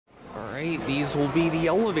Alright, these will be the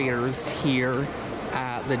elevators here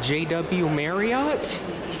at the JW Marriott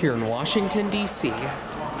here in Washington, D.C.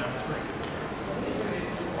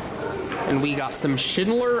 And we got some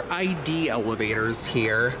Schindler ID elevators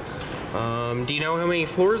here. Do you know how many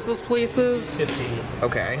floors this place is? 15.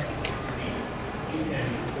 Okay.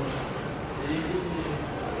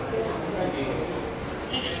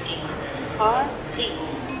 C.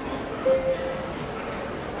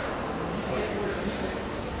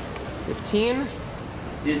 15?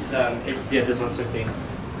 This one's 15.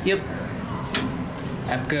 Yep.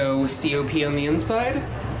 EPCO COP on the inside.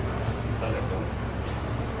 Wonderful.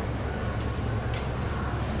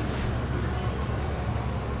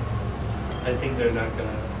 I think they're not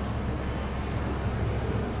gonna.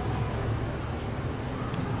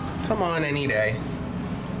 Come on, any day.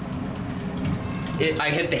 I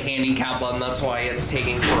hit the handicap button, that's why it's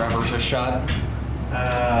taking forever to shut.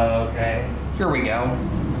 Okay. Here we go.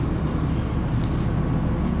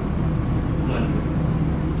 Wonderful.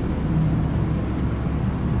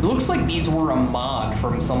 It looks like these were a mod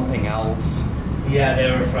from something else. Yeah,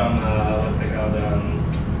 they were from, what's it called? I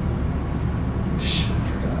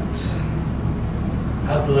forgot.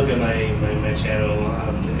 I'll have to look at my channel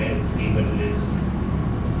and see what it is.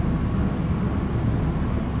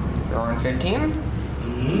 They're on 15?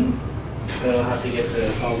 Mm-hmm. Then I'll have to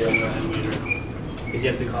call the elevator. Because you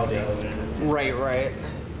have to call the elevator. Right.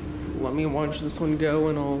 Let me watch this one go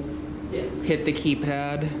and I'll hit the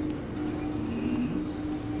keypad.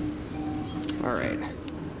 Alright.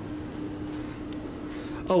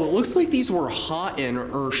 Oh, it looks like these were hot in,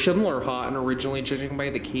 or Schindler hot in originally, judging by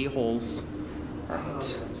the keyholes. Alright. Oh,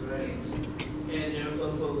 that's right. And there's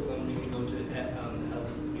also some, we can go to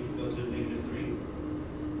health, we can go to -3.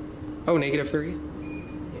 Oh, -3?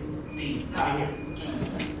 D, right here.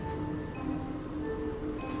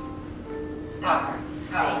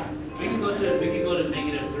 We can go to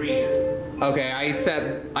 -3. Okay,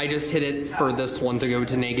 I just hit it for this one to go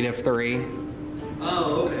to -3.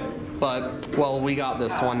 Oh, okay. But, well, we got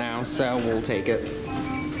this one now, so we'll take it.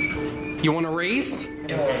 You want to race?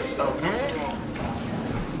 Doors open.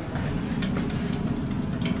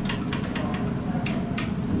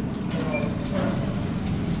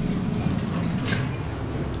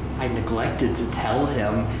 I neglected to tell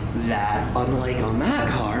him that, unlike on that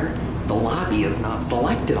car, the lobby is not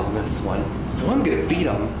selected on this one, so I'm gonna beat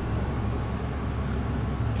him.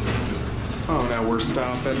 Oh, now we're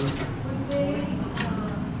stopping.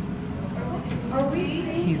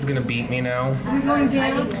 He's gonna beat me now. Are we going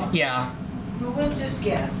down? Yeah. Well, we'll just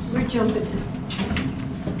guess. We're jumping in.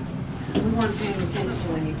 We weren't paying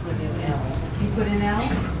attention when you put in L. You put in L?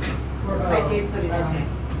 Or O? I did put it in. Okay.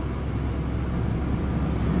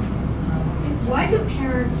 Why do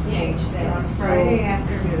parents think that on Friday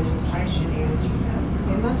afternoons I should answer them?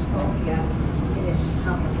 They must go, yeah. It is, it's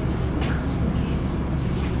complicated.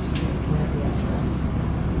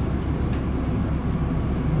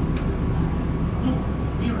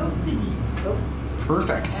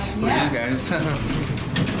 Perfect for Yes. you guys.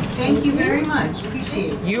 Thank you very much.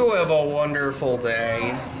 Appreciate it. You have a wonderful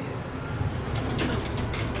day.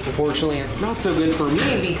 Unfortunately, it's not so good for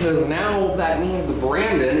me because now that means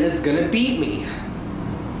Brandon is gonna beat me.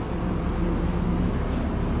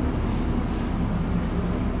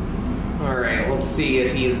 Alright, let's see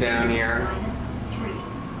if he's down here.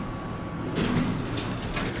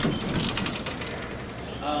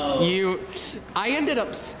 Oh. I ended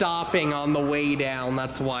up stopping on the way down,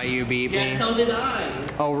 that's why you beat me. Yeah, so did I.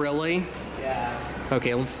 Oh, really? Yeah.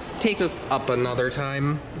 Okay, let's take this up another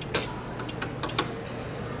time.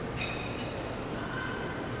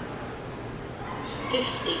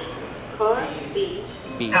 Car B.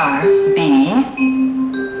 Car B.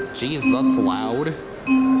 Jeez, that's loud.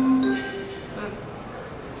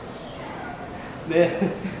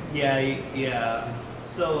 Yeah.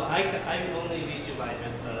 So I only beat you by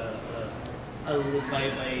just by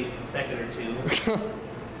a second or two.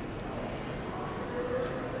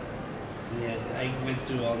 Yeah, I went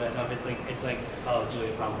through all that stuff. It's like oh,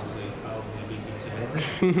 Julia probably beat me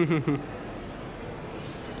 2 minutes.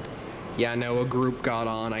 Yeah, no, a group got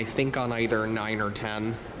on, I think on either 9 or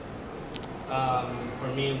 10. For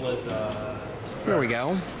me it was There we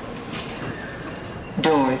go.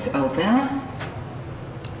 Doors open.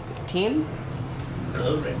 15?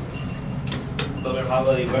 Hello, Rips. But we're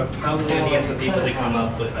probably gonna need some people to come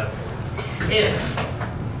up with us. If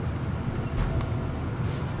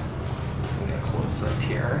Get close up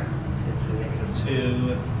here.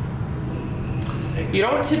 -2. You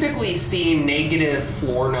don't typically see negative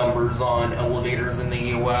floor numbers on elevators in the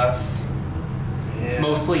US. It's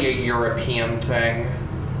mostly a European thing.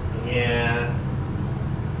 Yeah.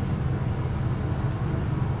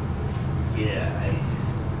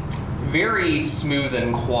 very smooth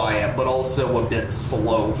and quiet, but also a bit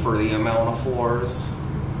slow for the amount of floors.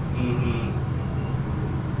 Mm-hmm.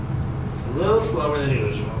 A little slower than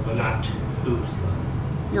usual, but not too slow.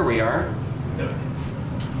 Here we are. Okay.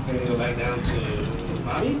 Gonna go back down to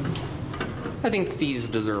Bobby. I think these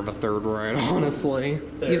deserve a third ride, honestly.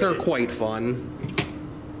 These are quite fun.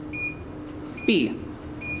 B.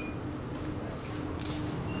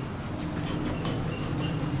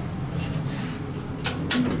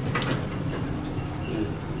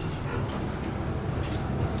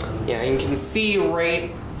 Yeah, you can see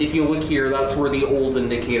right, if you look here, that's where the old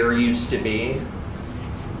indicator used to be.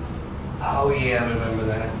 Oh yeah, I remember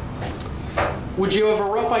that. Would you have a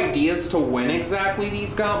rough idea as to when exactly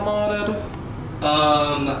these got modded?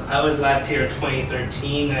 I was last here in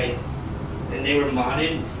 2013, and they were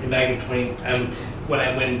modded back in when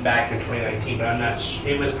I went back in 2019, but I'm not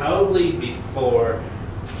it was probably before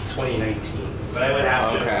 2019, but I would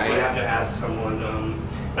have to ask someone,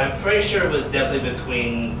 but I'm pretty sure it was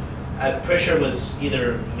definitely I'm pretty sure it was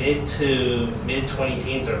either mid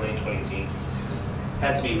 20-teens or late 20-teens.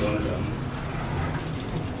 Had to be one of them.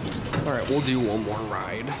 All right, we'll do one more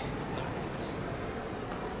ride.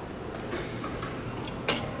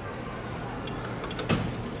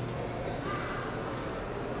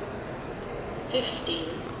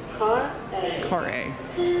 Car A. Car A.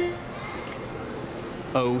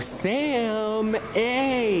 Oh, Sam,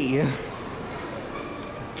 A.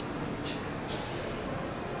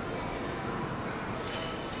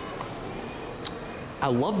 I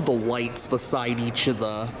love the lights beside each of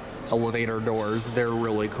the elevator doors. They're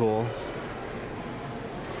really cool.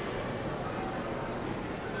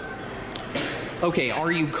 Okay,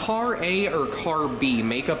 are you car A or car B?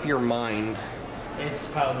 Make up your mind. It's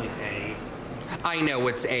probably A. I know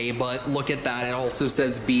it's A, but look at that. It also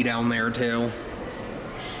says B down there, too.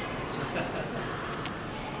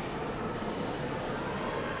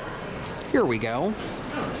 Here we go.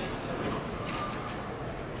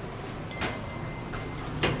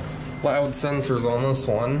 Loud sensors on this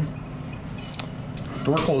one.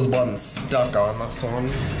 Door close button stuck on this one.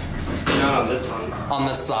 Not on this one. On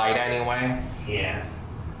this side, anyway. Yeah.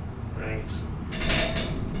 Right.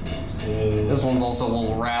 This one's also a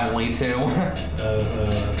little rattly, too.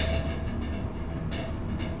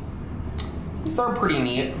 These are pretty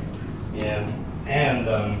neat. Yeah. And,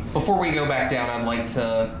 before we go back down, I'd like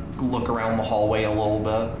to look around the hallway a little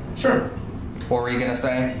bit. Sure. What were you gonna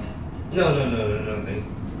say? No, nothing.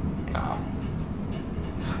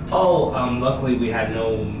 Oh. Luckily we had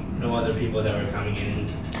no other people that were coming in.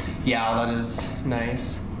 Yeah, that is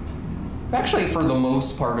nice. Actually, for the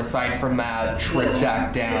most part, aside from that trip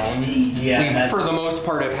deck down, we, for the most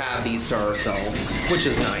part, have had these to ourselves, which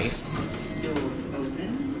is nice. Doors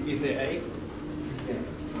open. You say A?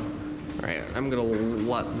 Alright, I'm gonna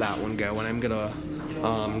let that one go, and I'm gonna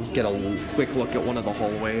get a quick look at one of the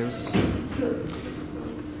hallways.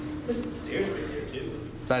 There's some stairs right there, too.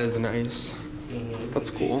 That is nice. That's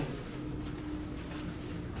cool.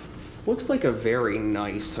 Looks like a very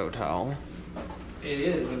nice hotel. It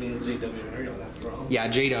is. I mean, it's JW Marriott after all. Yeah,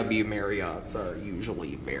 JW Marriotts are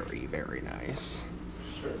usually very, very nice.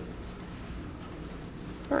 Sure.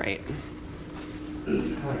 Alright.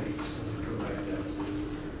 Alright, so let's go back down to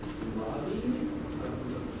the lobby.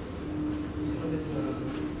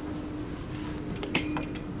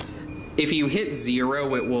 If you hit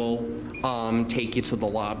 0, it will take you to the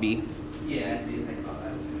lobby. Yeah, I see. I saw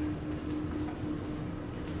that.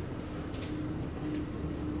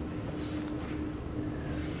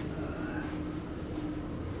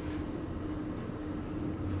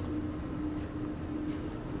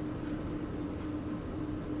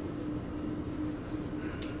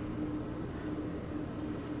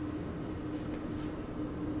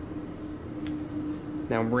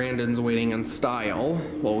 Now Brandon's waiting in style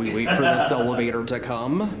while we wait for this elevator to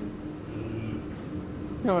come.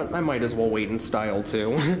 You know what, I might as well wait in style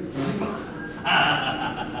too.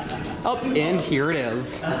 Oh, and here it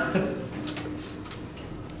is.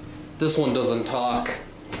 This one doesn't talk.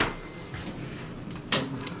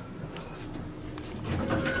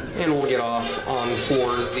 And we'll get off on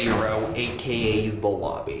 40, aka the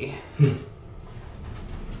lobby.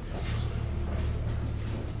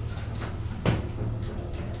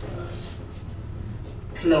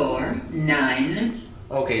 Floor 9.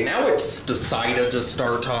 Okay, now it's decided to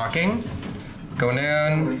start talking. Going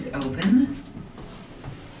in. Doors open.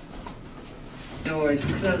 Doors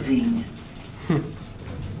closing.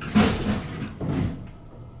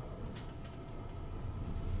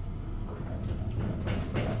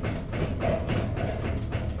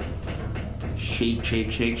 Shake,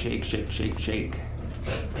 shake, shake, shake, shake, shake, shake.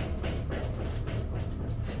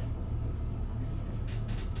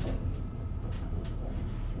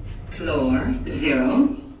 Floor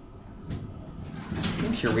 0.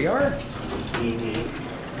 Here we are.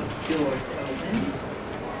 Doors open.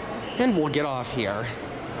 And we'll get off here.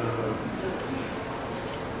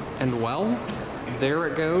 And well, there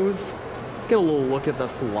it goes. Get a little look at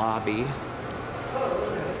this lobby.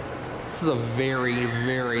 This is a very,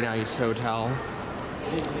 very nice hotel.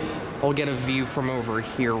 I'll get a view from over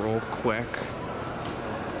here real quick.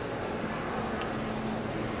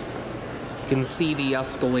 You can see the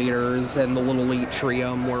escalators and the little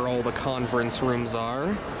atrium where all the conference rooms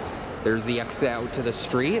are. There's the exit out to the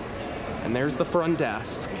street, and there's the front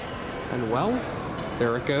desk. And well,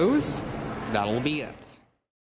 there it goes. That'll be it.